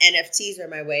NFTs are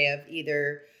my way of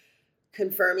either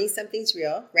confirming something's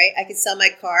real, right? I could sell my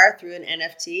car through an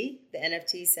NFT. The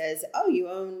NFT says, oh, you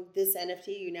own this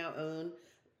NFT, you now own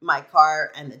my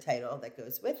car and the title that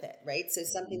goes with it, right? So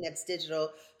something that's digital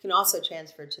can also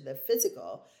transfer to the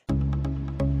physical.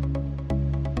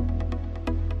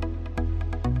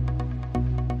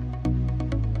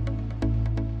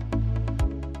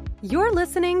 You're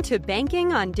listening to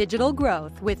Banking on Digital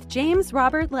Growth with James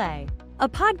Robert Lay, a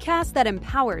podcast that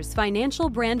empowers financial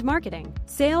brand marketing,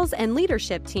 sales, and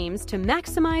leadership teams to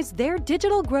maximize their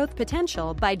digital growth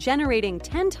potential by generating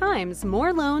 10 times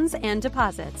more loans and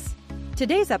deposits.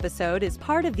 Today's episode is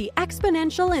part of the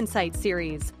Exponential Insight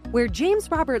series, where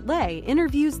James Robert Lay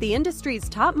interviews the industry's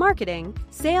top marketing,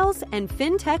 sales, and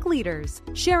fintech leaders,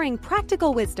 sharing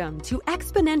practical wisdom to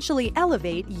exponentially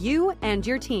elevate you and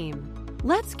your team.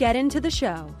 Let's get into the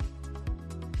show.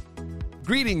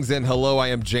 Greetings and hello, I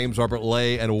am James Robert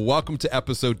Lay, and welcome to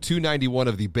episode 291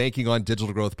 of the Banking on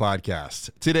Digital Growth podcast.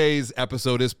 Today's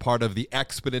episode is part of the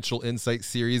Exponential Insight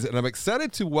series, and I'm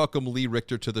excited to welcome Lee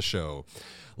Richter to the show.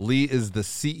 Lee is the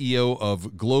CEO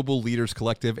of Global Leaders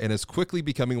Collective and is quickly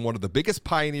becoming one of the biggest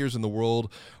pioneers in the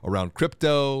world around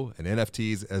crypto and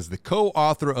NFTs as the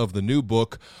co-author of the new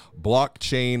book,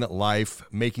 Blockchain Life,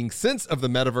 Making Sense of the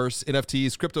Metaverse,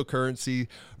 NFTs, Cryptocurrency,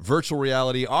 Virtual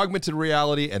Reality, Augmented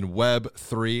Reality, and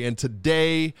Web3. And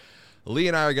today, Lee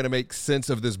and I are going to make sense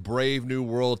of this brave new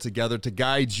world together to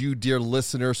guide you, dear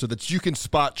listener, so that you can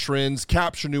spot trends,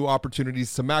 capture new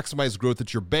opportunities to maximize growth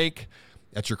at your bank,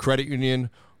 at your credit union,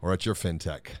 or at your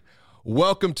fintech.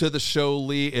 Welcome to the show,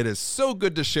 Lee. It is so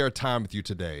good to share time with you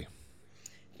today.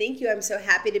 Thank you. I'm so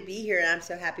happy to be here, and I'm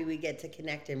so happy we get to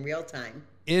connect in real time.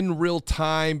 In real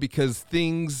time, because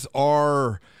things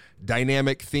are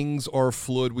dynamic, things are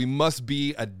fluid. We must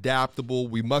be adaptable.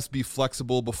 We must be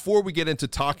flexible. Before we get into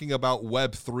talking about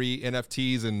Web3,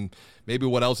 NFTs, and maybe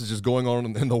what else is just going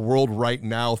on in the world right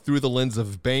now through the lens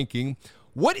of banking,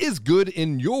 what is good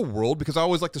in your world? Because I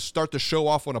always like to start the show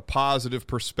off on a positive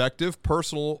perspective,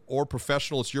 personal or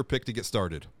professional. It's your pick to get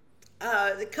started.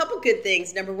 A couple good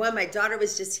things. Number one, my daughter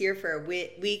was just here for a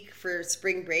week for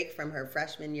spring break from her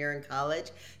freshman year in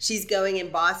college. She's going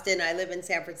in Boston. I live in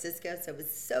San Francisco, so it was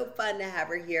so fun to have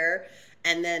her here.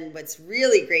 And then what's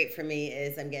really great for me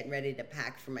is I'm getting ready to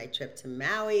pack for my trip to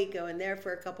Maui, going there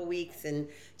for a couple weeks and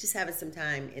just having some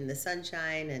time in the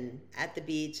sunshine and at the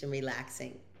beach and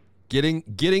relaxing.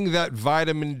 Getting that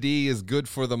vitamin D is good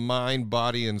for the mind,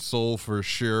 body, and soul for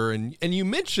sure. And you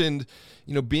mentioned,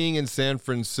 being in San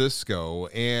Francisco,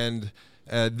 and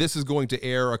this is going to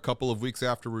air a couple of weeks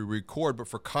after we record. But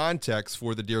for context,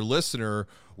 for the dear listener,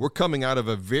 we're coming out of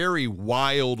a very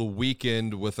wild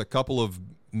weekend with a couple of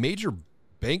major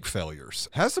bank failures.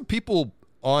 Has some people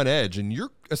on edge, and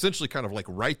you're essentially kind of like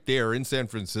right there in San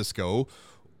Francisco.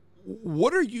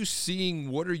 What are you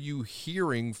seeing? What are you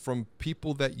hearing from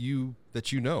people that you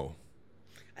know?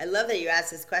 I love that you asked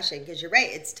this question because you're right.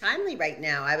 It's timely right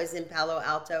now. I was in Palo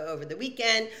Alto over the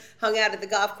weekend, hung out at the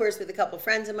golf course with a couple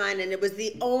friends of mine, and it was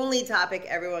the only topic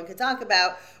everyone could talk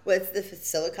about was the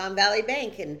Silicon Valley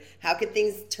Bank and how could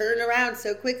things turn around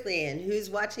so quickly and who's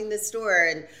watching the store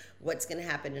and what's going to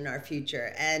happen in our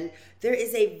future. And there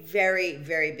is a very,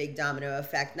 very big domino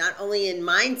effect, not only in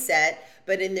mindset,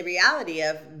 but in the reality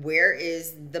of where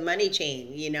is the money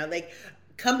chain,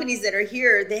 companies that are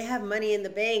here, they have money in the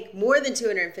bank, more than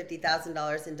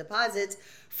 $250,000 in deposits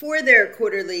for their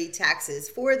quarterly taxes,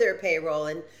 for their payroll.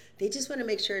 And they just want to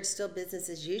make sure it's still business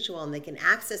as usual and they can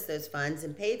access those funds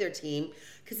and pay their team.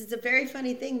 Because it's a very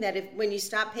funny thing that when you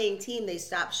stop paying team, they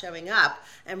stop showing up.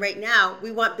 And right now,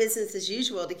 we want business as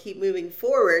usual to keep moving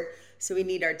forward. So we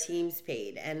need our teams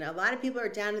paid. And a lot of people are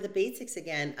down to the basics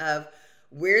again of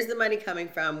where's the money coming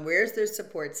from, where's their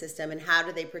support system, and how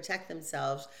do they protect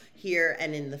themselves here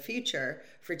and in the future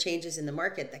for changes in the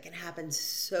market that can happen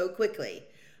so quickly.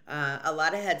 A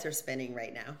lot of heads are spinning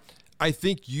right now. I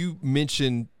think you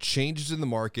mentioned changes in the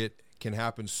market can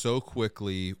happen so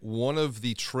quickly. One of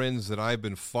the trends that I've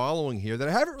been following here that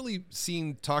I haven't really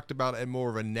seen talked about at more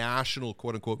of a national,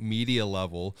 quote unquote, media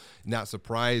level, not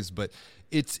surprised, but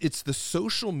it's the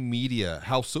social media,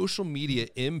 how social media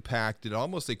impacted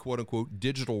almost a quote unquote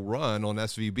digital run on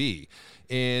SVB.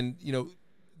 And,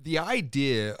 the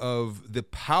idea of the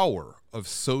power of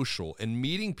social and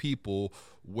meeting people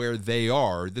where they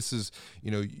are. This is,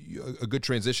 a good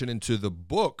transition into the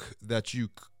book that you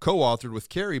co-authored with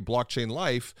Carrie, Blockchain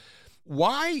Life.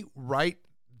 Why write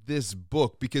this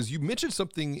book? Because you mentioned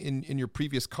something in your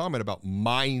previous comment about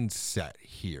mindset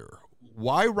here.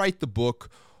 Why write the book?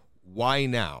 Why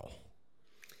now?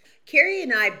 Carrie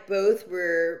and I both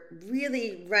were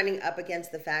really running up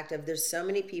against the fact of there's so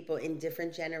many people in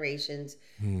different generations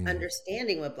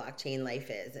understanding what blockchain life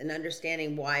is and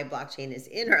understanding why blockchain is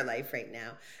in our life right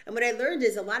now. And what I learned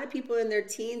is a lot of people in their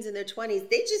teens and their 20s,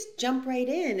 they just jump right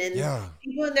in. And Yeah.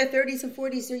 people in their 30s and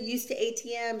 40s, they're used to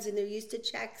ATMs and they're used to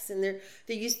checks and they're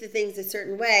used to things a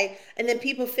certain way. And then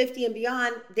people 50 and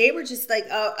beyond, they were just like,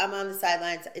 oh, I'm on the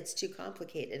sidelines. It's too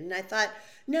complicated. And I thought,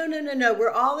 no.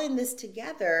 We're all in this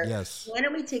together. Yes. Why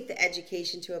don't we take the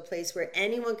education to a place where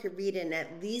anyone could read and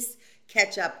at least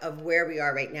catch up of where we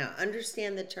are right now,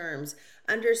 understand the terms,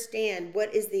 understand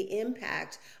what is the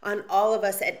impact on all of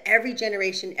us at every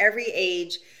generation, every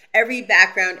age, every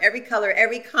background, every color,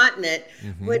 every continent.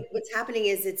 What's happening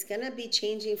is it's going to be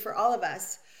changing for all of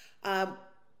us.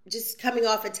 Just coming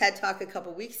off a TED Talk a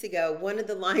couple weeks ago, one of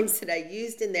the lines that I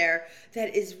used in there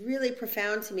that is really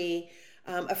profound to me,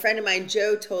 a friend of mine,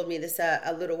 Joe, told me this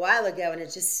a little while ago, and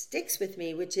it just sticks with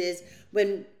me, which is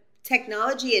when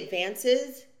technology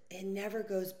advances, it never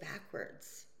goes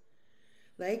backwards.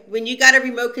 Like when you got a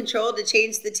remote control to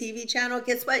change the TV channel,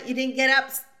 guess what? You didn't get up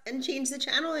and change the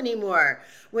channel anymore.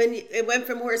 When it went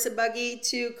from horse and buggy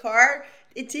to car,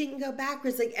 it didn't go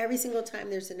backwards. Like every single time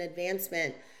there's an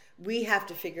advancement, we have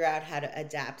to figure out how to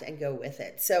adapt and go with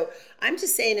it. So I'm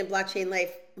just saying in blockchain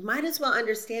life, might as well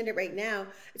understand it right now.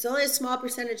 It's only a small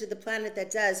percentage of the planet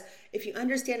that does. If you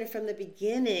understand it from the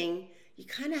beginning, you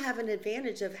kind of have an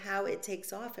advantage of how it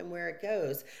takes off and where it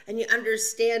goes. And you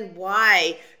understand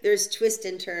why there's twists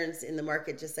and turns in the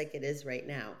market just like it is right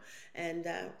now. And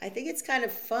I think it's kind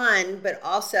of fun, but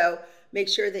also make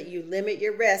sure that you limit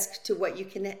your risk to what you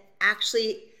can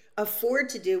actually afford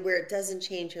to do where it doesn't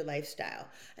change your lifestyle.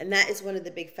 And that is one of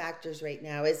the big factors right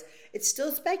now is it's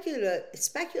still speculative.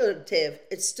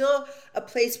 It's still a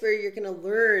place where you're going to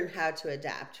learn how to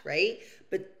adapt, right?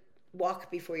 But walk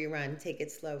before you run. Take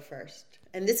it slow first.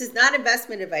 And this is not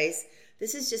investment advice.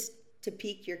 This is just to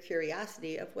pique your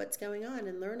curiosity of what's going on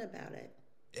and learn about it.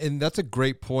 And that's a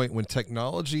great point. When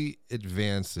technology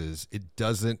advances, it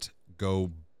doesn't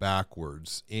go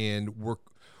backwards. And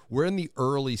we're in the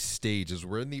early stages.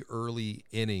 We're in the early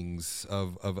innings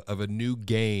of a new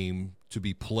game to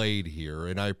be played here.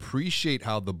 And I appreciate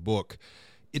how the book,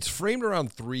 it's framed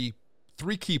around three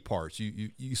key parts.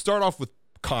 You start off with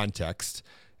context,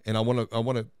 and I want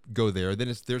to go there.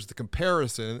 Then there's the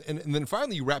comparison, and then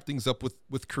finally you wrap things up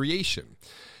with creation.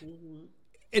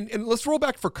 And let's roll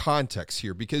back for context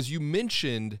here, because you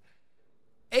mentioned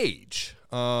age.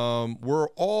 We're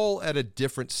all at a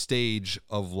different stage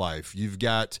of life. You've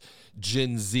got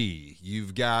Gen Z,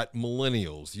 you've got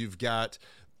millennials, you've got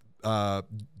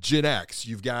Gen X,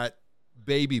 you've got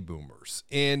baby boomers,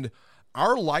 and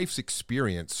our life's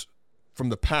experience from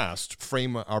the past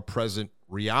frame our present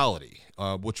reality,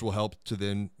 which will help to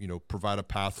then, provide a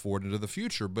path forward into the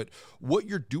future. But what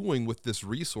you're doing with this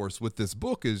resource, with this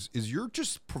book, is you're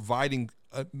just providing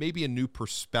maybe a new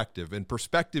perspective. And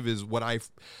perspective is what I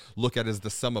look at as the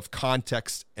sum of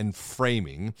context and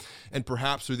framing. And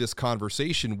perhaps through this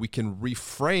conversation, we can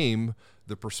reframe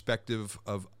the perspective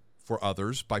for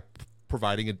others by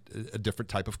providing a different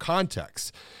type of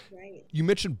context. Right. You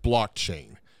mentioned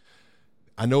blockchain.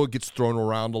 I know it gets thrown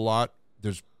around a lot.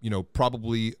 There's,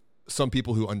 probably some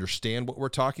people who understand what we're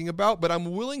talking about, but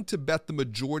I'm willing to bet the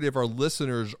majority of our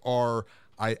listeners are,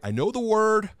 I know the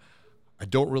word, I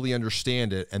don't really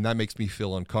understand it, and that makes me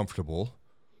feel uncomfortable.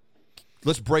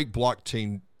 Let's break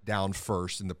blockchain down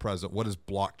first in the present. What is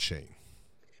blockchain?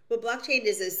 Well, blockchain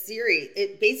is a series.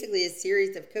 It basically is a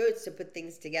series of codes to put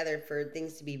things together for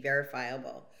things to be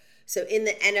verifiable. So in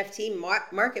the NFT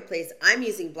marketplace, I'm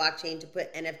using blockchain to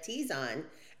put NFTs on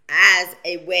as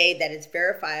a way that is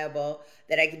verifiable,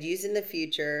 that I could use in the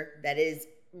future, that is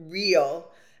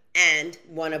real and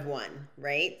one of one,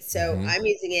 right? So I'm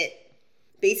using it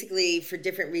basically for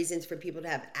different reasons, for people to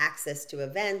have access to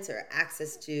events or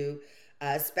access to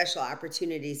special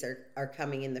opportunities are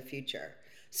coming in the future.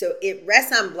 So it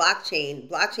rests on blockchain.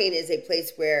 Blockchain is a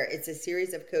place where it's a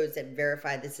series of codes that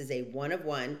verify this is a one of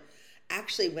one.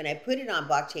 Actually, when I put it on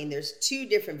blockchain, there's two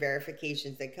different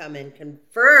verifications that come and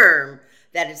confirm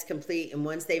that it's complete. And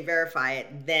once they verify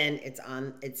it, then it's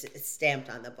stamped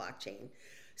on the blockchain.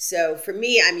 So for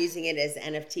me, I'm using it as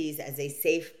NFTs as a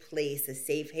safe place, a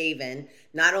safe haven,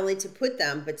 not only to put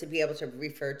them, but to be able to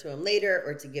refer to them later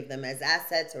or to give them as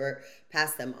assets or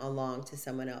pass them along to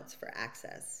someone else for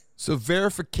access. So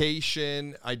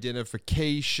verification,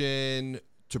 identification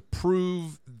to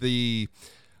prove the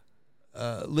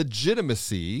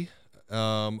legitimacy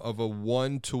of a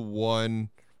one-to-one,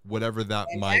 whatever that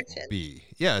might be.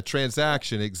 Yeah,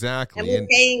 transaction, exactly. And we're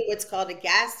paying what's called a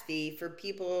gas fee for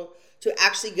people to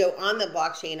actually go on the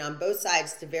blockchain on both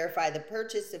sides to verify the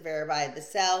purchase, to verify the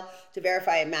sell, to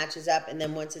verify it matches up. And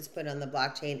then once it's put on the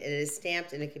blockchain, it is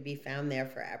stamped and it can be found there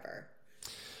forever.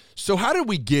 So how did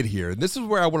we get here? And this is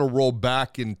where I want to roll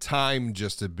back in time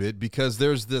just a bit, because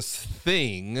there's this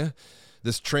thing,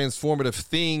 this transformative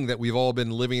thing that we've all been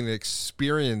living and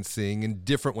experiencing in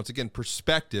different, once again,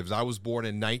 perspectives. I was born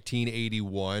in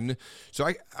 1981. So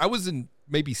I was in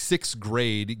maybe sixth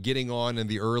grade, getting on in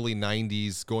the early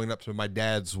 90s, going up to my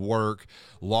dad's work,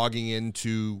 logging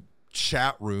into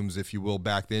chat rooms, if you will,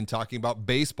 back then, talking about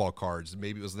baseball cards.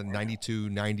 Maybe it was the 92,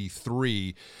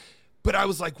 93. But I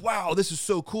was like, wow, this is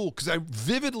so cool, because I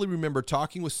vividly remember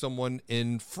talking with someone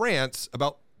in France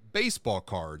about baseball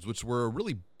cards, which were a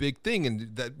really big thing,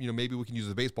 and that, you know, maybe we can use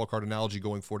the baseball card analogy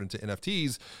going forward into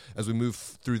NFTs as we move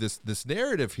through this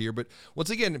narrative here. But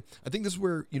once again, I think this is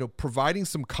where, you know, providing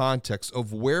some context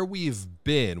of where we've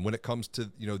been when it comes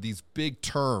to, you know, these big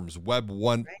terms, Web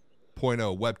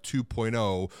 1.0, Web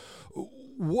 2.0.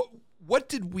 What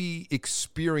did we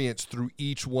experience through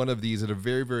each one of these at a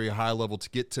very, very high level to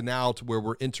get to now to where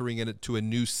we're entering into a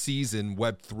new season,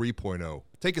 Web 3.0?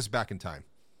 Take us back in time.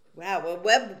 Wow. Well,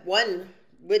 Web 1,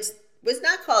 which was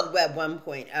not called Web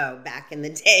 1.0 back in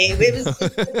the day. It was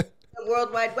just the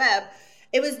World Wide Web.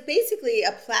 It was basically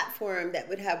a platform that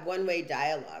would have one-way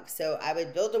dialogue. So I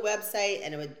would build a website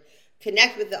and it would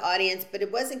connect with the audience, but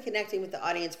it wasn't connecting with the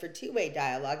audience for two-way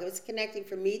dialogue. It was connecting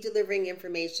for me delivering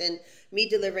information, me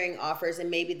delivering offers, and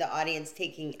maybe the audience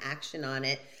taking action on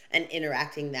it and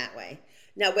interacting that way.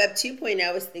 Now, Web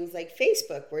 2.0 is things like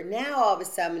Facebook, where now all of a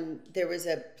sudden there was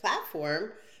a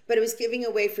platform, but it was giving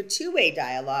away for two-way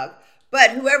dialogue.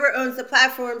 But whoever owns the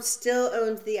platform still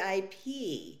owns the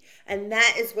IP. And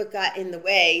that is what got in the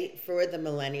way for the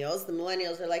millennials. The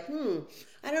millennials are like,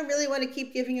 I don't really want to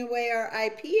keep giving away our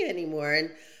IP anymore.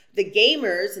 And the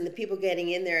gamers and the people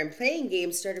getting in there and playing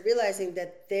games started realizing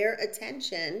that their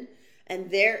attention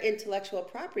and their intellectual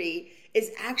property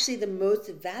is actually the most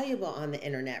valuable on the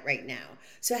internet right now.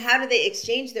 So how do they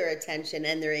exchange their attention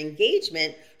and their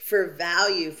engagement for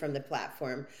value from the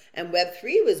platform? And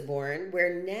Web3 was born,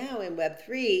 where now in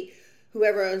Web3,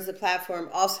 whoever owns the platform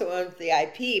also owns the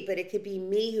IP, but it could be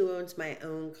me who owns my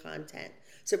own content.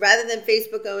 So rather than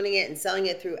Facebook owning it and selling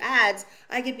it through ads,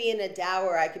 I could be in a DAO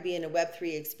or I could be in a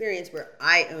Web3 experience where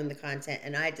I own the content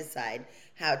and I decide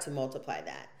how to multiply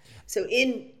that. So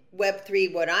in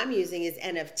Web3, what I'm using is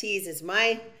NFTs as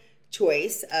my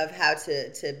choice of how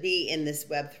to be in this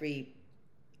Web3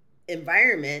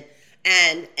 environment.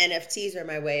 And NFTs are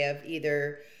my way of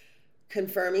either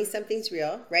confirming something's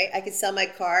real, right? I could sell my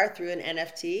car through an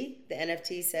NFT. The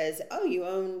NFT says, oh, you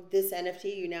own this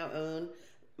NFT, you now own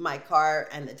my car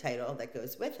and the title that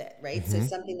goes with it, right? Mm-hmm. So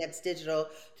something that's digital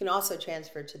can also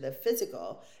transfer to the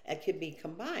physical. It could be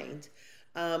combined.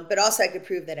 But also I could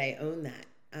prove that I own that.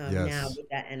 Now with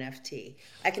that NFT.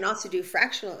 I can also do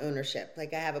fractional ownership.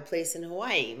 Like I have a place in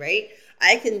Hawaii, right?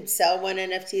 I can sell one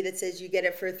NFT that says you get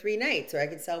it for 3 nights, or I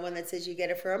can sell one that says you get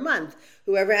it for a month.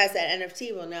 Whoever has that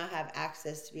NFT will now have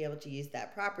access to be able to use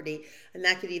that property. And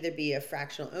that could either be a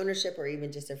fractional ownership or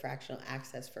even just a fractional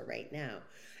access for right now.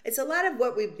 It's a lot of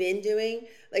what we've been doing.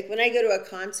 Like when I go to a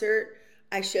concert,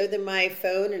 I show them my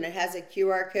phone and it has a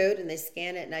QR code and they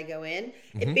scan it and I go in.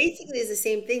 Mm-hmm. It basically is the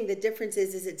same thing. The difference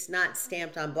is it's not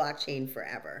stamped on blockchain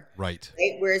forever. Right?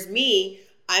 Whereas me,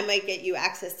 I might get you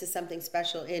access to something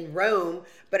special in Rome,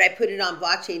 but I put it on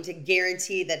blockchain to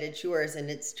guarantee that it's yours and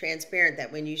it's transparent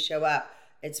that when you show up,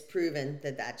 it's proven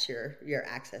that that's your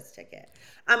access ticket.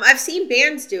 I've seen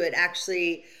bands do it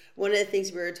actually. One of the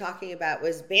things we were talking about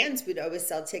was bands would always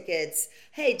sell tickets.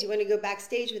 Hey, do you want to go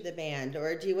backstage with the band?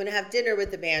 Or do you want to have dinner with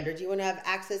the band? Or do you want to have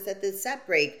access at the set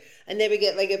break? And they would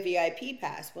get like a VIP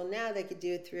pass. Well, now they could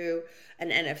do it through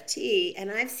an NFT.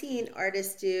 And I've seen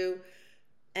artists do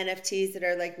NFTs that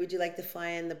are like, would you like to fly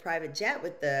in the private jet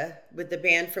with the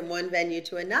band from one venue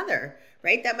to another,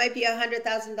 right? That might be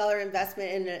 $100,000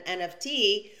 investment in an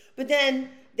NFT, but then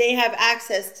they have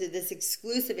access to this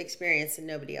exclusive experience that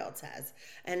nobody else has.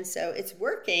 And so it's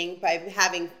working by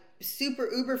having super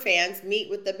uber fans meet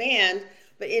with the band,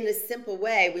 but in a simple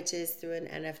way, which is through an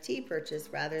NFT purchase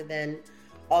rather than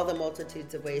all the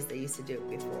multitudes of ways they used to do it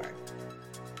before.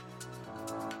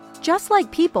 Just like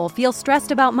people feel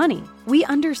stressed about money, we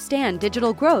understand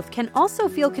digital growth can also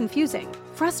feel confusing,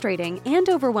 frustrating, and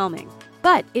overwhelming.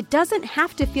 But it doesn't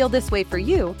have to feel this way for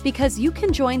you, because you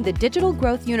can join the Digital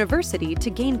Growth University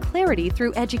to gain clarity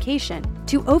through education,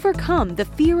 to overcome the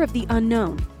fear of the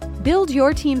unknown. Build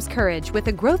your team's courage with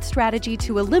a growth strategy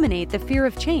to eliminate the fear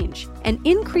of change, and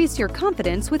increase your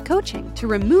confidence with coaching to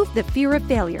remove the fear of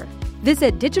failure.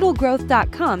 Visit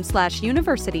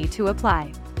digitalgrowth.com/university to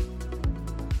apply.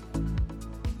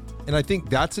 And I think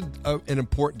that's an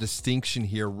important distinction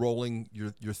here, rolling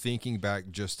your thinking back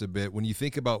just a bit. When you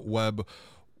think about Web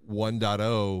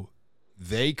 1.0,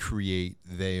 they create,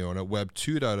 they own it. Web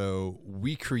 2.0,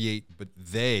 we create, but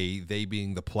they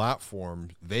being the platform,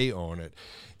 they own it.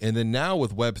 And then now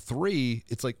with Web 3,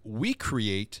 it's like we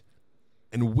create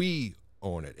and we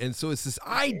own it. And so it's this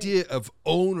idea of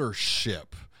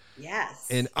ownership. Yes.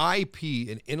 And IP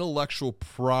and intellectual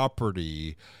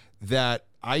property that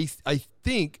I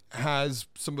think has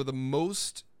some of the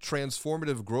most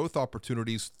transformative growth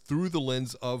opportunities through the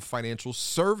lens of financial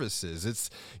services.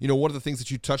 It's, one of the things that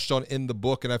you touched on in the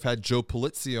book, and I've had Joe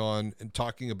Polizzi on and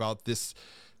talking about this,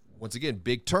 once again,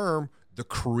 big term, the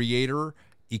creator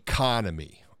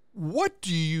economy. What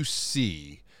do you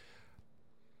see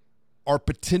are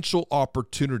potential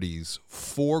opportunities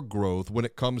for growth when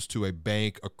it comes to a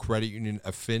bank, a credit union,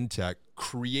 a fintech,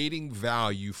 creating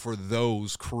value for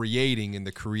those creating in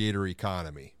the creator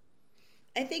economy?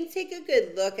 I think take a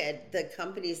good look at the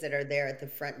companies that are there at the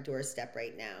front doorstep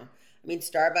right now. I mean,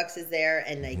 Starbucks is there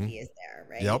and Nike is there,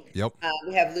 right? Yep.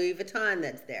 We have Louis Vuitton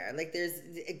that's there. Like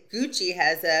Gucci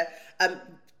has a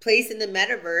place in the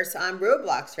metaverse on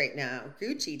Roblox right now,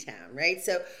 Gucci Town, right?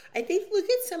 So I think look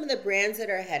at some of the brands that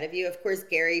are ahead of you. Of course,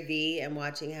 Gary Vee, and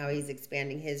watching how he's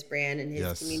expanding his brand and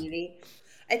his community.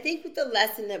 I think what the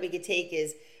lesson that we could take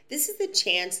is this is the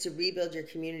chance to rebuild your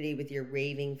community with your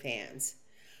raving fans.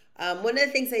 One of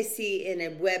the things I see in a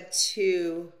Web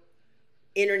 2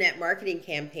 internet marketing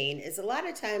campaign is a lot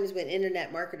of times when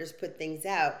internet marketers put things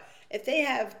out, if they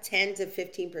have 10 to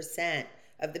 15%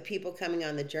 of the people coming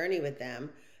on the journey with them,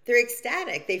 they're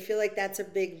ecstatic. They feel like that's a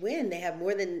big win. They have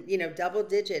more than, double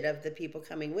digit of the people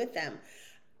coming with them.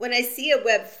 When I see a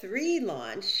Web3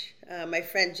 launch, my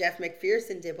friend Jeff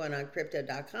McPherson did one on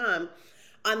crypto.com.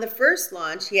 On the first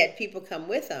launch, he had people come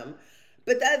with him.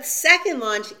 But the second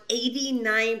launch,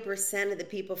 89% of the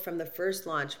people from the first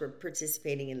launch were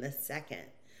participating in the second.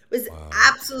 It was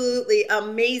absolutely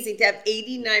amazing to have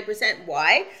 89%.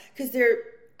 Why? Because they're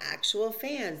actual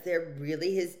fans. They're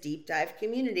really his deep dive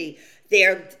community.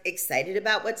 They're excited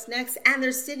about what's next, and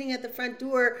they're sitting at the front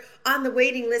door on the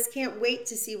waiting list, can't wait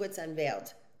to see what's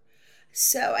unveiled.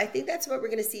 So I think that's what we're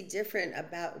going to see different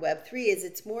about Web3 is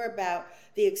it's more about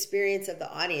the experience of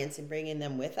the audience and bringing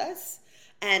them with us,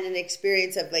 and an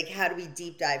experience of like, how do we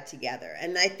deep dive together?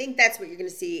 And I think that's what you're going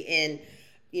to see in,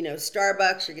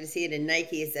 Starbucks, you're going to see it in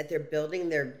Nike, is that they're building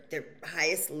their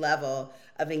highest level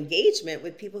of engagement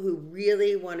with people who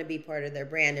really want to be part of their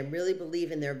brand and really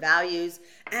believe in their values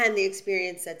and the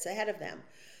experience that's ahead of them.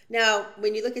 Now,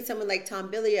 when you look at someone like Tom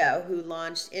Billio, who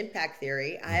launched Impact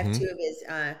Theory, I have two of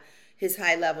his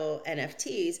high-level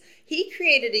NFTs, he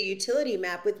created a utility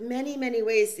map with many, many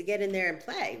ways to get in there and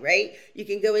play, right? You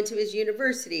can go into his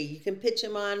university. You can pitch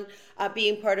him on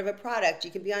being part of a product.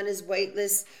 You can be on his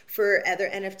whitelist for other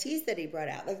NFTs that he brought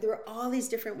out. Like, there are all these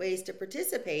different ways to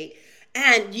participate,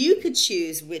 and you could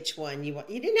choose which one you want.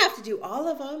 You didn't have to do all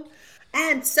of them.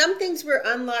 And some things were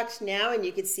unlocked now and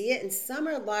you could see it, and some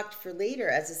are locked for later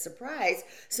as a surprise.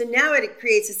 So now it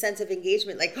creates a sense of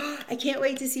engagement, like, oh, I can't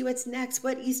wait to see what's next.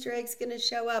 What Easter egg's going to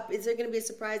show up? Is there going to be a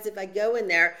surprise if I go in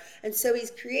there? And so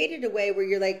he's created a way where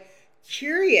you're like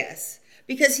curious,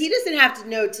 because he doesn't have to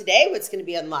know today what's going to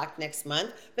be unlocked next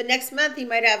month, but next month he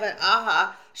might have an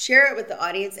aha, share it with the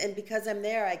audience, and because I'm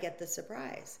there, I get the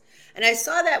surprise. And I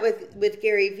saw that with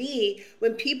Gary Vee,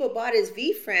 when people bought his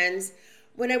V Friends.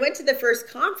 When I went to the first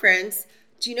conference,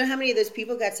 do you know how many of those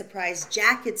people got surprise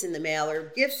jackets in the mail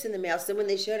or gifts in the mail? So when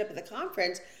they showed up at the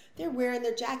conference, they're wearing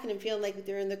their jacket and feeling like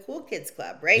they're in the cool kids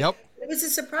club, right? Yep. It was a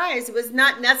surprise. It was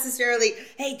not necessarily,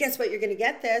 hey, guess what? You're going to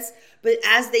get this. But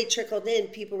as they trickled in,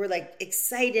 people were like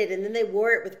excited, and then they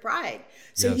wore it with pride.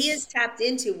 So he has tapped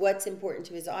into what's important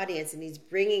to his audience, and he's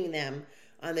bringing them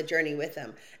on the journey with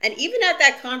them. And even at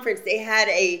that conference, they had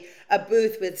a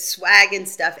booth with swag and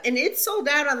stuff, and it sold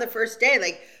out on the first day.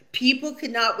 Like, people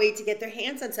could not wait to get their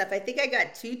hands on stuff. I think I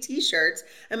got 2 t-shirts,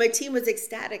 and my team was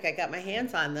ecstatic. I got my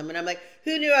hands on them, and I'm like,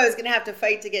 who knew I was going to have to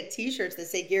fight to get t-shirts that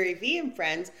say Gary Vee and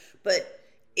Friends? But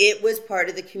it was part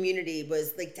of the community,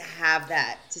 was like to have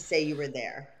that, to say you were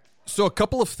there. So a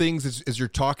couple of things as you're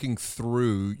talking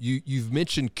through, you've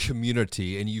mentioned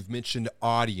community and you've mentioned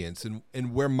audience,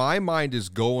 and where my mind is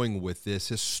going with this,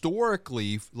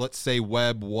 historically, let's say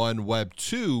Web 1, Web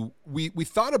 2, we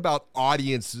thought about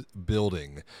audience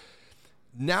building.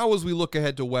 Now as we look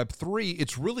ahead to Web 3,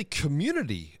 it's really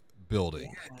community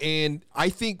building. And I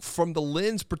think from the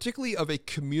lens, particularly of a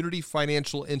community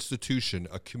financial institution,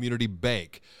 a community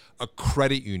bank, a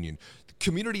credit union,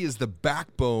 community is the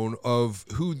backbone of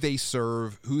who they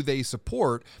serve, who they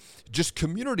support. Just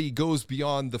community goes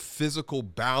beyond the physical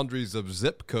boundaries of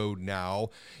zip code now,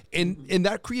 and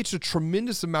that creates a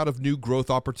tremendous amount of new growth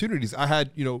opportunities. I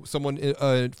had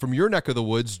someone from your neck of the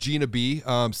woods, Gina B,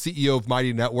 CEO of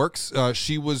Mighty Networks.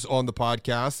 She was on the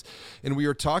podcast, and we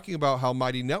were talking about how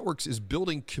Mighty Networks is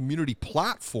building community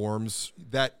platforms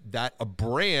that a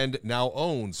brand now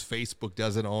owns. Facebook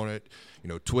doesn't own it,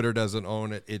 Twitter doesn't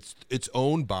own it. It's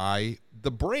owned by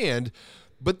the brand.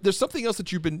 But there's something else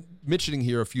that you've been mentioning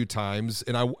here a few times,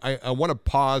 and I want to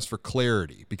pause for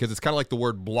clarity because it's kind of like the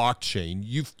word blockchain.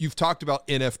 You've talked about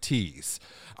NFTs.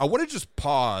 I want to just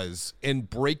pause and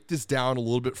break this down a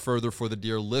little bit further for the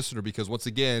dear listener, because once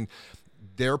again,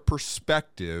 their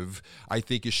perspective, I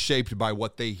think, is shaped by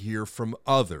what they hear from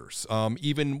others.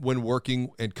 Even when working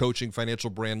and coaching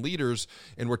financial brand leaders,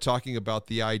 and we're talking about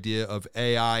the idea of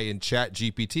AI and Chat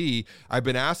GPT, I've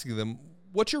been asking them,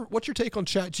 What's your take on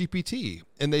Chat GPT?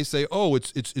 And they say, oh,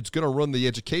 it's going to run the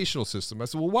educational system. I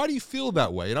said, well, why do you feel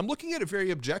that way? And I'm looking at it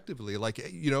very objectively, like,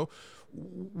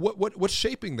 what's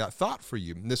shaping that thought for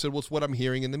you? And they said, well, it's what I'm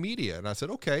hearing in the media. And I said,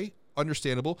 okay,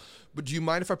 understandable. But do you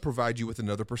mind if I provide you with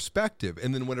another perspective?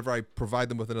 And then whenever I provide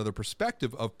them with another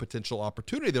perspective of potential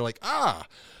opportunity, they're like, I've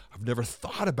never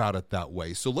thought about it that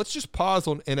way. So let's just pause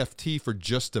on NFT for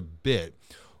just a bit.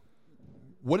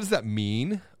 What does that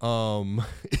mean,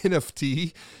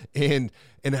 NFT, and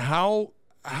how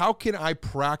can I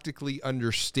practically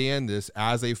understand this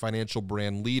as a financial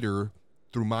brand leader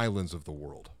through my lens of the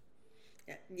world?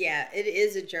 Yeah, it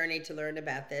is a journey to learn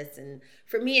about this. And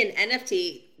for me, an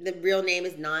NFT, the real name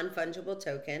is non-fungible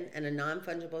token, and a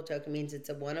non-fungible token means it's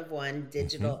a one-of-one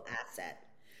digital asset.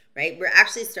 Right? We're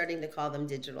actually starting to call them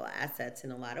digital assets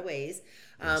in a lot of ways.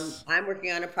 Yes. I'm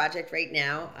working on a project right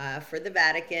now for the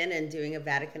Vatican and doing a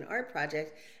Vatican art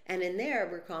project. And in there,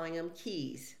 we're calling them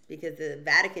keys because the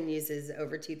Vatican uses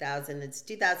over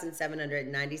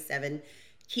 2,797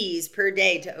 keys per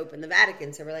day to open the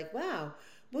Vatican. So we're like, wow,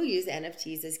 we'll use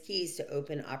NFTs as keys to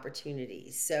open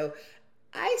opportunities. So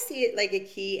I see it like a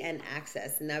key and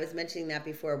access. And I was mentioning that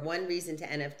before. One reason to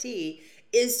NFT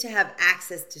is to have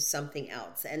access to something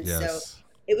else. And yes. So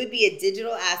it would be a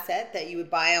digital asset that you would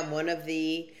buy on one of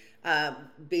the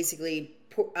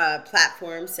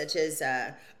platforms such as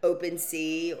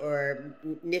OpenSea or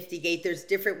Niftygate. There's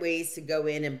different ways to go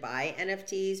in and buy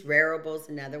NFTs. Rareable's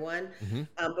another one.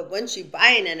 But once you buy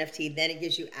an NFT, then it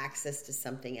gives you access to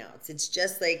something else. It's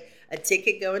just like a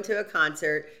ticket going to a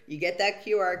concert. You get that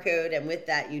QR code, and with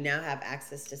that, you now have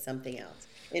access to something else.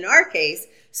 In our case,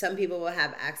 some people will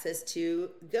have access to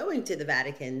going to the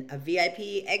Vatican, a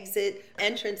VIP exit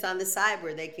entrance on the side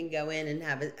where they can go in and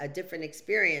have a different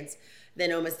experience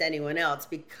than almost anyone else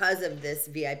because of this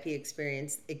VIP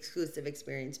experience, exclusive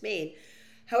experience made.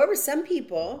 However, some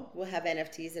people will have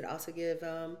NFTs that also give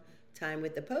time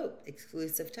with the Pope,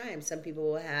 exclusive time. Some people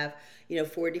will have,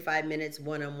 45 minutes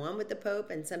one-on-one with the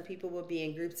Pope, and some people will be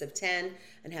in groups of 10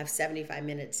 and have 75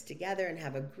 minutes together and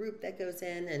have a group that goes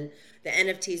in, and the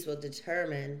NFTs will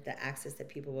determine the access that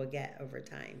people will get over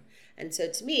time. And so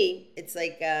to me, it's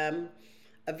like a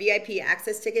VIP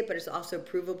access ticket, but it's also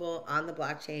provable on the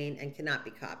blockchain and cannot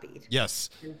be copied. Yes.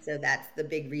 And so that's the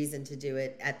big reason to do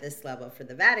it at this level for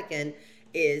the Vatican,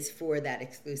 is for that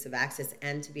exclusive access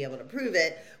and to be able to prove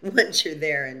it once you're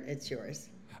there and it's yours.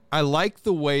 I like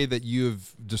the way that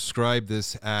you've described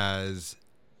this as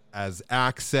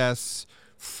access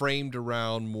framed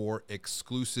around more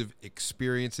exclusive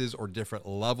experiences or different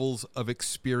levels of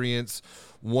experience.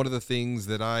 One of the things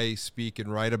that I speak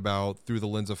and write about through the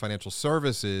lens of financial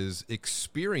services,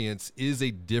 experience is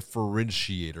a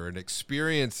differentiator, and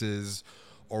experiences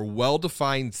are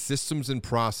well-defined systems and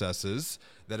processes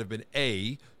that have been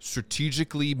A,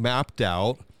 strategically mapped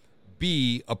out,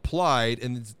 B, applied,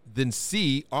 and then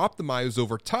C, optimized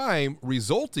over time,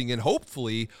 resulting in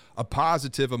hopefully a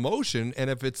positive emotion. And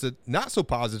if it's a not so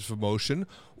positive emotion,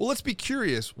 well, let's be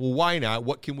curious. Well, why not?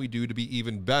 What can we do to be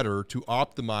even better to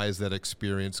optimize that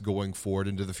experience going forward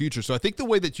into the future? So I think the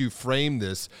way that you frame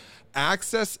this,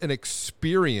 access and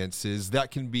experiences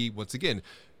that can be, once again,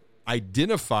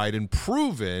 identified and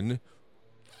proven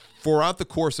throughout the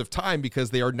course of time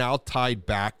because they are now tied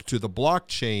back to the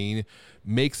blockchain,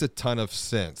 makes a ton of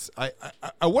sense. I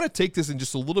want to take this in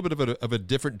just a little bit of a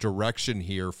different direction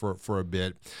here for a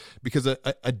bit, because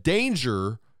a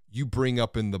danger you bring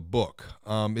up in the book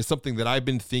is something that I've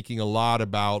been thinking a lot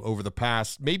about over the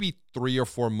past maybe 3 or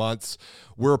 4 months.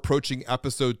 We're approaching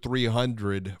episode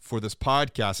 300 for this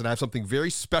podcast, and I have something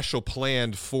very special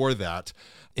planned for that,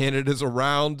 and it is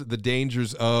around the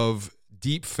dangers of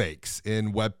deep fakes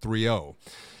in Web 3.0.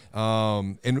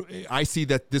 And I see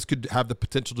that this could have the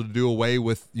potential to do away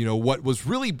with, what was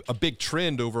really a big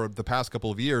trend over the past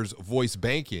couple of years, voice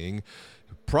banking,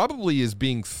 probably is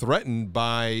being threatened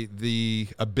by the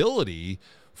ability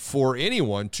for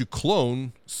anyone to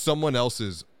clone someone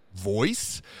else's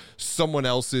voice, someone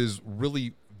else's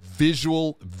really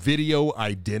visual video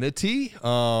identity,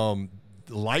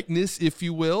 likeness, if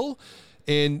you will.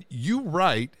 And you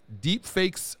write, deep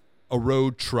fakes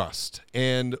erode trust.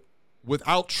 And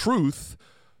without truth,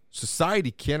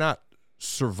 society cannot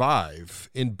survive.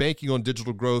 In Banking on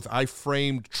Digital Growth, I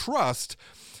framed trust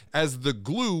as the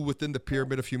glue within the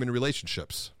pyramid of human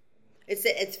relationships.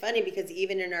 It's funny because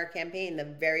even in our campaign, the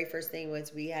very first thing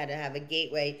was we had to have a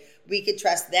gateway. We could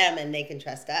trust them and they can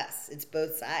trust us. It's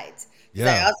both sides. Because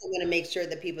I also want to make sure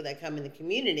that people that come in the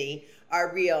community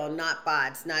are real, not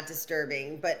bots, not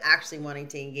disturbing, but actually wanting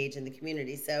to engage in the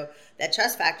community. So that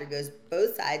trust factor goes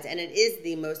both sides. And it is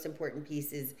the most important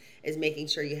piece is making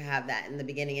sure you have that in the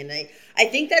beginning. And I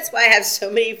think that's why I have so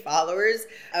many followers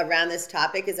around this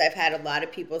topic, is I've had a lot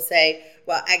of people say,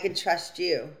 well, I can trust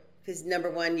you. Because number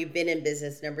one, you've been in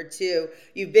business. Number two,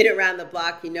 you've been around the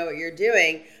block. You know what you're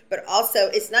doing. But also,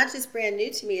 it's not just brand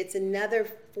new to me. It's another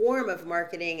form of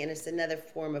marketing, and it's another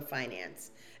form of finance.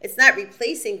 It's not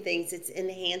replacing things. It's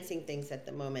enhancing things at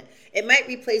the moment. It might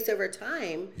replace over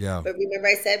time. Yeah. But remember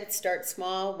I said, start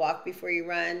small, walk before you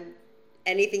run.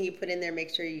 Anything you put in there, make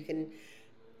sure you can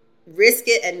risk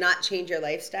it and not change your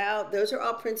lifestyle. Those are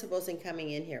all principles in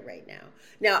coming in here right now.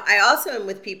 Now, I also am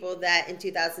with people that in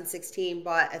 2016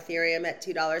 bought Ethereum at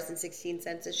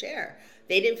 $2.16 a share.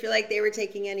 They didn't feel like they were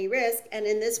taking any risk. And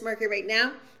in this market right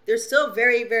now, they're still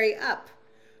very, very up,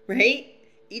 right?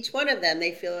 Each one of them,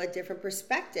 they feel a different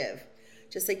perspective.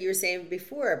 Just like you were saying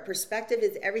before, perspective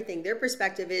is everything. Their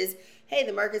perspective is, hey,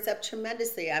 the market's up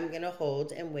tremendously. I'm going to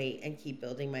hold and wait and keep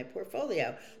building my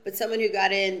portfolio. But someone who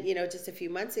got in, just a few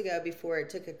months ago before it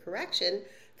took a correction,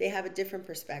 they have a different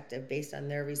perspective based on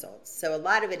their results. So a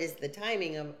lot of it is the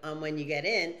timing on when you get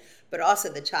in, but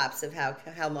also the chops of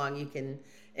how long you can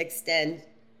extend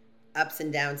ups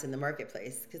and downs in the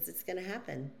marketplace, because it's going to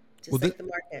happen, just like the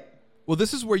market. Well,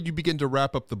 this is where you begin to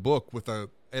wrap up the book with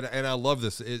and I love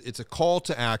this. It's a call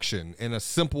to action, and a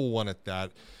simple one at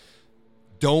that.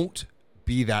 Don't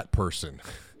be that person.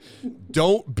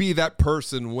 Don't be that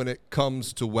person when it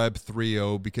comes to Web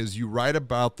 3.0, because you write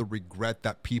about the regret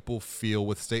that people feel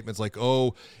with statements like,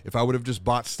 oh, if I would have just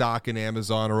bought stock in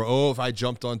Amazon, or, oh, if I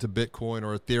jumped onto Bitcoin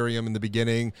or Ethereum in the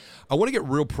beginning. I want to get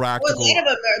real practical. Well, a lot of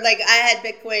them are, like, I had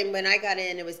Bitcoin when I got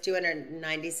in, it was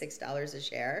 $296 a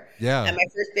share. Yeah. And my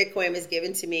first Bitcoin was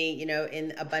given to me,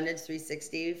 in Abundance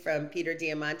 360 from Peter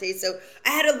Diamante. So I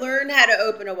had to learn how to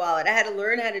open a wallet. I had to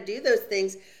learn how to do those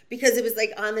things, because it was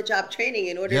like on the job training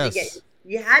in order to get,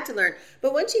 you had to learn.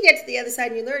 But once you get to the other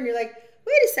side and you learn, you're like,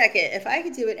 wait a second, if I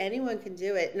could do it, anyone can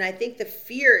do it. And I think the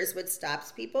fear is what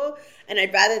stops people. And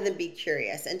I'd rather them be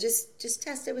curious and just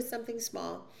test it with something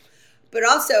small. But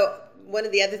also, one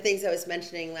of the other things I was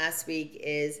mentioning last week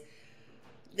is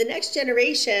the next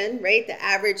generation, right? The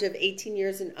average of 18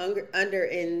 years and under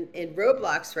in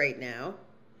Roblox right now.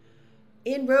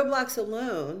 In Roblox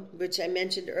alone, which I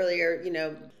mentioned earlier,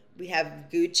 we have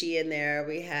Gucci in there.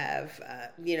 We have, a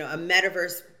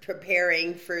metaverse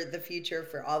preparing for the future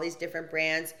for all these different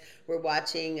brands. We're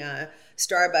watching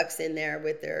Starbucks in there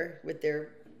with their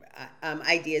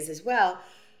ideas as well.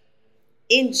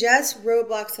 In just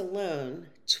Roblox alone,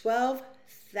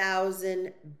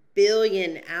 12,000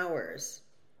 billion hours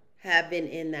have been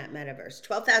in that metaverse.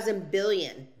 12,000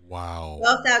 billion. Wow.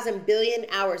 12,000 billion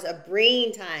hours of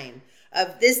brain time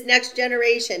of this next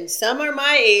generation. Some are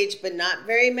my age, but not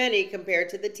very many compared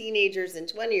to the teenagers and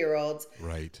 20-year-olds.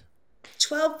 Right.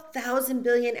 12,000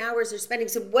 billion hours they're spending.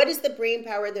 So what is the brain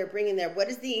power they're bringing there? What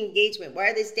is the engagement? Why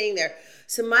are they staying there?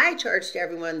 So my charge to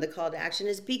everyone, the call to action,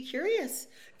 is be curious.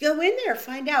 Go in there,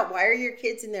 find out, why are your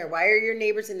kids in there? Why are your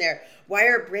neighbors in there? Why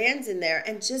are brands in there?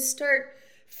 And just start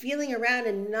feeling around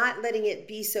and not letting it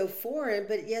be so foreign,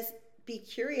 but yes, be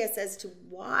curious as to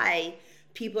why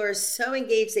people are so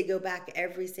engaged they go back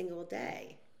every single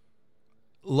day.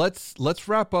 Let's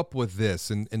wrap up with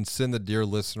this and send the dear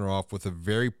listener off with a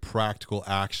very practical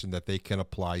action that they can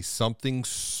apply, something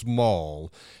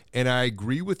small. And I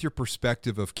agree with your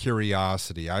perspective of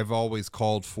curiosity. I've always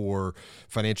called for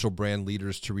financial brand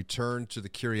leaders to return to the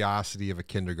curiosity of a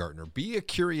kindergartner. Be a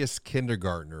curious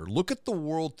kindergartner. Look at the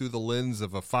world through the lens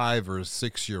of a 5 or a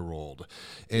 6-year-old.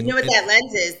 And you know what that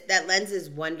lens is? That lens is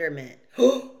wonderment.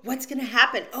 Oh, what's going to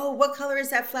happen? Oh, what color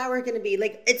is that flower going to be?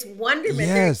 Like, it's wonderment.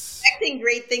 Yes. They're expecting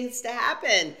great things to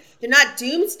happen. They're not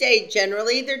doomsday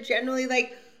generally. They're generally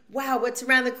like, wow, what's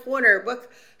around the corner?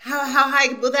 How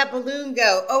high will that balloon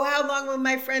go? Oh, how long will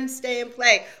my friends stay and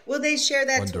play? Will they share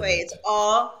that toy? It's Wonderment.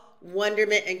 all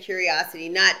wonderment and curiosity,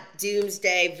 not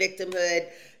doomsday, victimhood.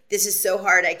 This is so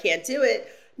hard, I can't do it.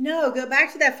 No, go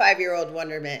back to that 5-year-old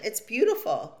wonderment. It's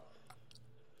beautiful.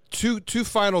 Two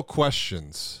final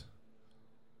questions.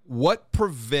 What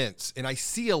prevents, and I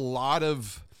see a lot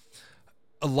of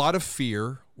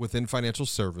fear within financial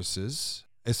services,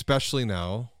 especially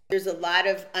now. There's a lot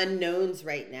of unknowns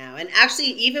right now. And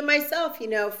actually, even myself,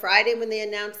 Friday when they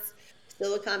announced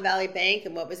Silicon Valley Bank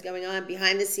and what was going on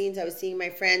behind the scenes, I was seeing my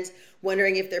friends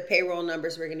wondering if their payroll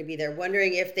numbers were going to be there,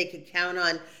 wondering if they could count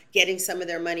on getting some of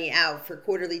their money out for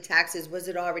quarterly taxes. Was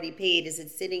it already paid? Is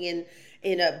it sitting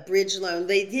in a bridge loan?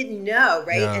 They didn't know,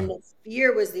 right? Yeah. And the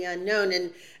fear was the unknown.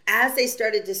 And as they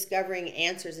started discovering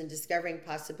answers and discovering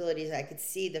possibilities, I could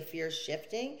see the fear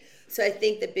shifting. So I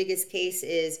think the biggest case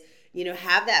is,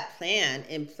 have that plan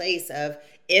in place of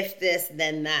if this,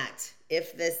 then that,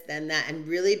 if this, then that, and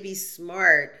really be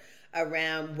smart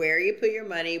around where you put your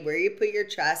money, where you put your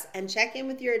trust, and check in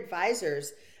with your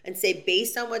advisors and say,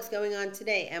 based on what's going on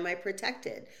today, am I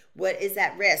protected? What is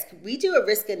that risk? We do a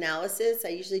risk analysis. I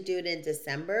usually do it in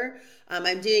December.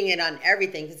 I'm doing it on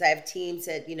everything because I have teams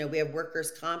that, we have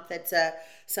workers' comp. That's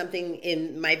something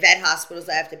in my vet hospitals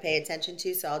I have to pay attention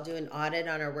to. So I'll do an audit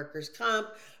on our workers' comp.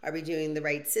 Are we doing the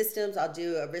right systems? I'll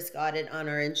do a risk audit on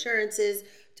our insurances,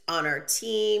 on our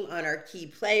team, on our key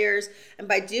players. And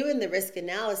by doing the risk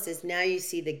analysis, now you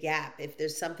see the gap if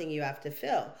there's something you have to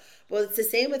fill. Well, it's the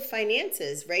same with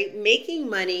finances, right? Making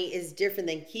money is different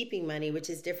than keeping money, which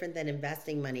is different than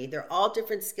investing money. They're all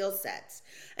different skill sets.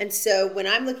 And so when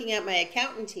I'm looking at my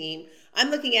accountant team, I'm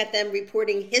looking at them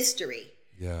reporting history.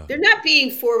 Yeah. They're not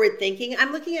being forward thinking.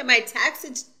 I'm looking at my tax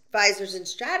advisors and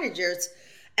strategists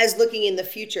as looking in the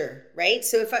future, right?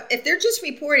 So if they're just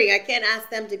reporting, I can't ask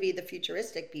them to be the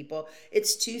futuristic people.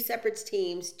 It's two separate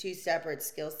teams, two separate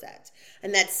skill sets.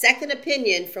 And that second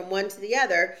opinion from one to the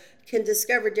other can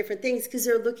discover different things because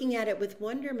they're looking at it with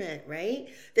wonderment, right?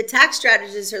 The tax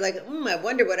strategists are like, I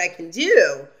wonder what I can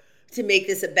do to make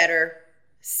this a better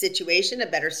situation, a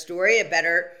better story, a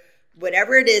better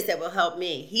whatever it is that will help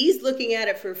me. He's looking at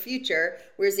it for future,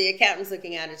 whereas the accountant's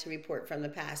looking at it to report from the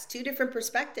past. Two different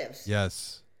perspectives.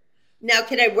 Yes. Now,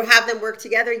 can I have them work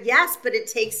together? Yes, but it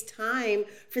takes time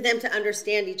for them to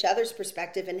understand each other's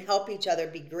perspective and help each other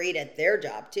be great at their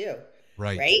job too.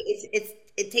 Right.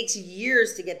 It takes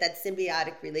years to get that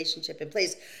symbiotic relationship in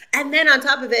place. And then on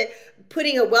top of it,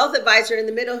 putting a wealth advisor in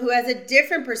the middle who has a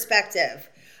different perspective.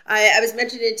 I was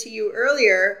mentioning it to you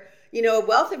earlier. A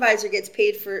wealth advisor gets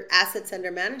paid for assets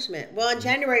under management. Well, on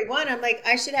January 1, I'm like,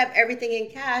 I should have everything in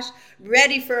cash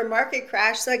ready for a market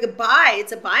crash so I could buy.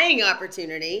 It's a buying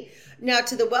opportunity. Now,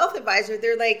 to the wealth advisor,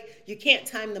 they're like, you can't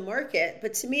time the market.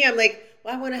 But to me, I'm like,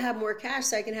 well, I want to have more cash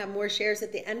so I can have more shares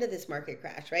at the end of this market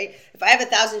crash, right? If I have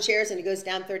 1,000 shares and it goes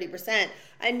down 30%,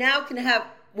 I now can have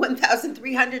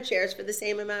 1,300 shares for the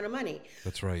same amount of money.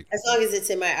 That's right. As long as it's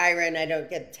in my IRA and I don't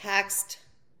get taxed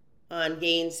on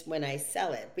gains when I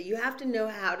sell it. But you have to know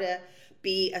how to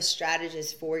be a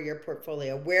strategist for your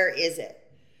portfolio. Where is it?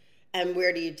 And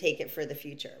where do you take it for the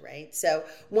future, right? So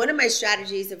one of my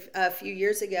strategies a few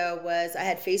years ago was I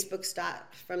had Facebook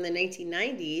stock from the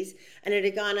 1990s, and it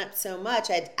had gone up so much.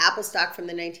 I had Apple stock from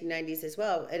the 1990s as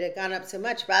well. It had gone up so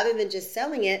much. Rather than just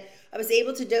selling it, I was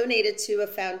able to donate it to a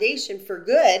foundation for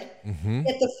good,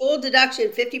 get the full deduction,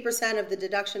 50% of the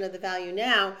deduction of the value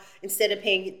now, instead of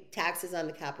paying taxes on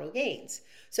the capital gains.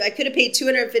 So I could have paid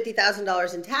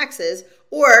 $250,000 in taxes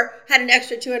or had an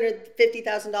extra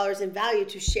 $250,000 in value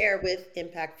to share with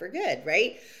Impact for Good,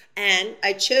 right? And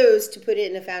I chose to put it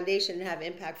in a foundation and have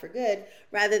Impact for Good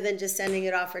rather than just sending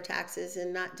it off for taxes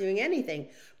and not doing anything.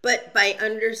 But by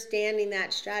understanding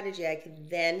that strategy, I could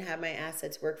then have my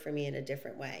assets work for me in a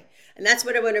different way. And that's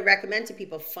what I want to recommend to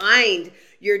people. Find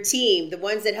your team, the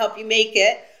ones that help you make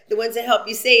it, the ones that help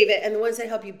you save it, and the ones that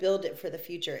help you build it for the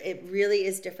future. It really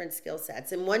is different skill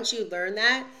sets. And once you learn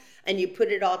that and you put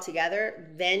it all together,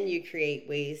 then you create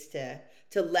ways to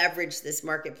leverage this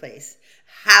marketplace.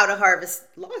 How to harvest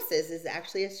losses is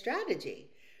actually a strategy,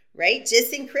 right?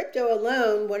 Just in crypto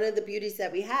alone, one of the beauties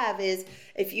that we have is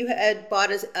if you had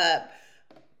bought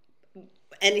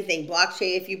anything,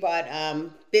 blockchain, if you bought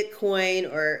Bitcoin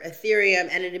or Ethereum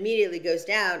and it immediately goes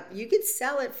down, you could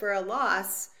sell it for a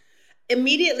loss,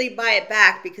 immediately buy it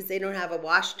back because they don't have a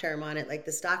wash term on it like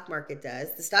the stock market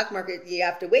does. The stock market, you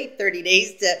have to wait 30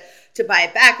 days to buy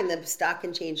it back and the stock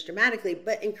can change dramatically.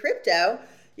 But in crypto,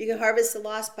 you can harvest the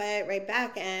loss, buy it right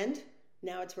back, and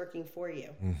now it's working for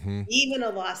you. Mm-hmm. Even a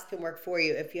loss can work for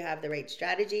you if you have the right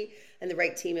strategy and the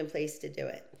right team in place to do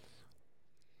it.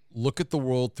 look at the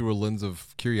world through a lens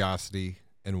of curiosity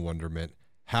and wonderment,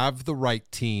 have the right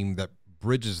team that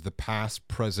bridges the past,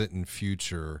 present, and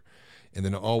future, and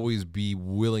then always be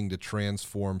willing to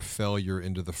transform failure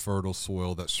into the fertile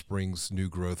soil that springs new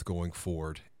growth going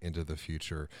forward into the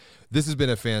future. This has been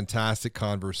a fantastic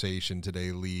conversation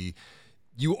today, Lee.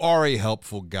 You are a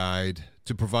helpful guide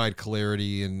to provide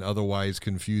clarity in otherwise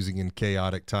confusing and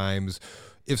chaotic times.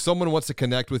 If someone wants to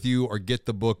connect with you or get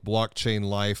the book Blockchain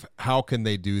Life, how can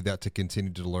they do that to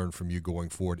continue to learn from you going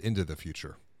forward into the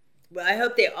future? Well, I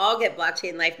hope they all get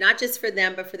Blockchain Life, not just for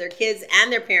them, but for their kids and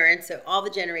their parents. So all the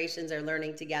generations are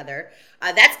learning together.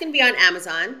 That's going to be on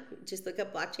Amazon. Just look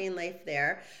up Blockchain Life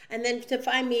there. And then to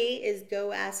find me is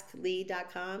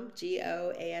goasklee.com,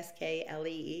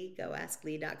 GOASKLEE,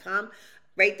 goasklee.com.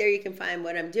 Right there you can find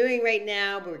what I'm doing right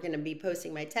now. We're going to be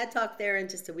posting my TED Talk there in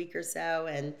just a week or so.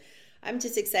 And I'm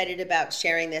just excited about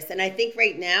sharing this. And I think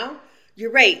right now, you're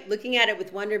right. Looking at it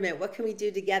with wonderment, what can we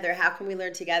do together? How can we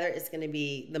learn together? Is going to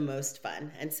be the most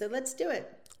fun. And so let's do it.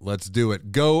 Let's do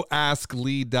it.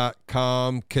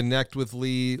 GoAskLee.com. Connect with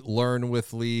Lee, learn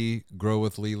with Lee, grow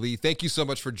with Lee. Lee, thank you so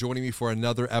much for joining me for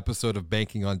another episode of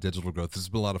Banking on Digital Growth. This has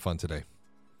been a lot of fun today.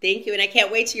 Thank you. And I can't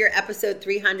wait to your episode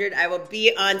 300. I will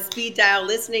be on speed dial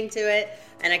listening to it.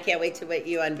 And I can't wait to what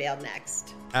you unveil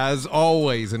next. As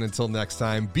always, and until next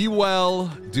time, be well,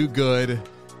 do good,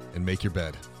 and make your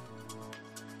bed.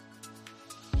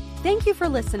 Thank you for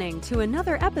listening to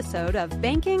another episode of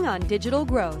Banking on Digital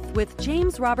Growth with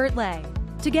James Robert Lay.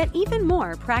 To get even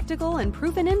more practical and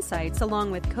proven insights along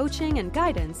with coaching and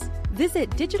guidance, visit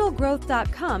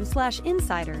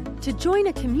digitalgrowth.com/insider to join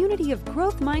a community of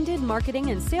growth-minded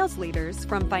marketing and sales leaders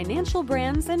from financial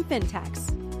brands and fintechs.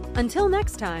 Until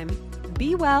next time,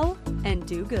 be well and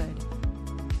do good.